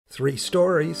3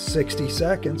 stories, 60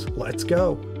 seconds, let's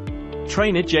go.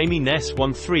 Trainer Jamie Ness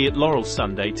won 3 at Laurel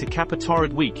Sunday to cap a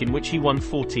torrid week in which he won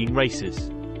 14 races.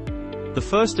 The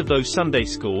first of those Sunday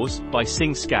scores, by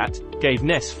Sing Scat, gave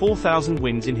Ness 4,000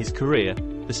 wins in his career,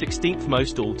 the 16th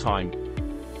most all-time.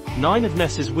 9 of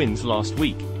Ness's wins last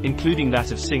week, including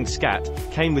that of Sing Scat,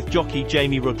 came with jockey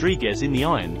Jamie Rodriguez in the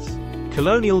irons.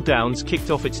 Colonial Downs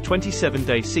kicked off its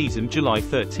 27-day season July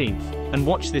 13th, and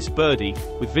watch this birdie,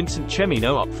 with Vincent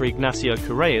Chemino up for Ignacio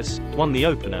Correas, won the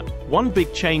opener. One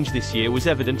big change this year was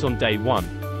evident on day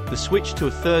 1. The switch to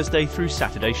a Thursday through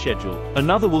Saturday schedule.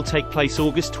 Another will take place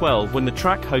August 12 when the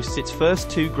track hosts its first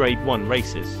 2 Grade 1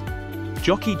 races.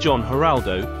 Jockey John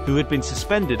Geraldo, who had been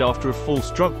suspended after a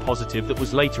false drug positive that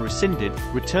was later rescinded,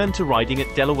 returned to riding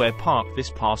at Delaware Park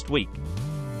this past week.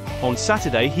 On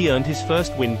Saturday he earned his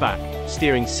first win back,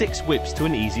 steering 6 whips to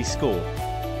an easy score.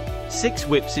 6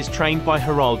 Whips is trained by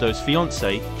Geraldo's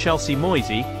fiancée, Chelsea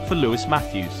Moisey, for Lewis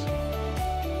Matthews.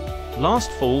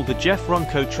 Last fall the Jeff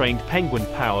Runco-trained Penguin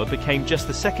Power became just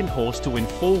the second horse to win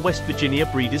 4 West Virginia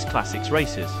Breeders' Classics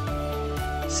races.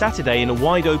 Saturday in a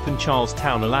wide-open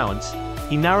Charlestown allowance,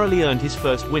 he narrowly earned his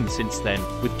first win since then,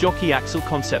 with jockey Axel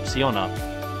Concepcion up.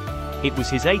 It was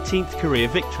his 18th career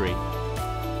victory.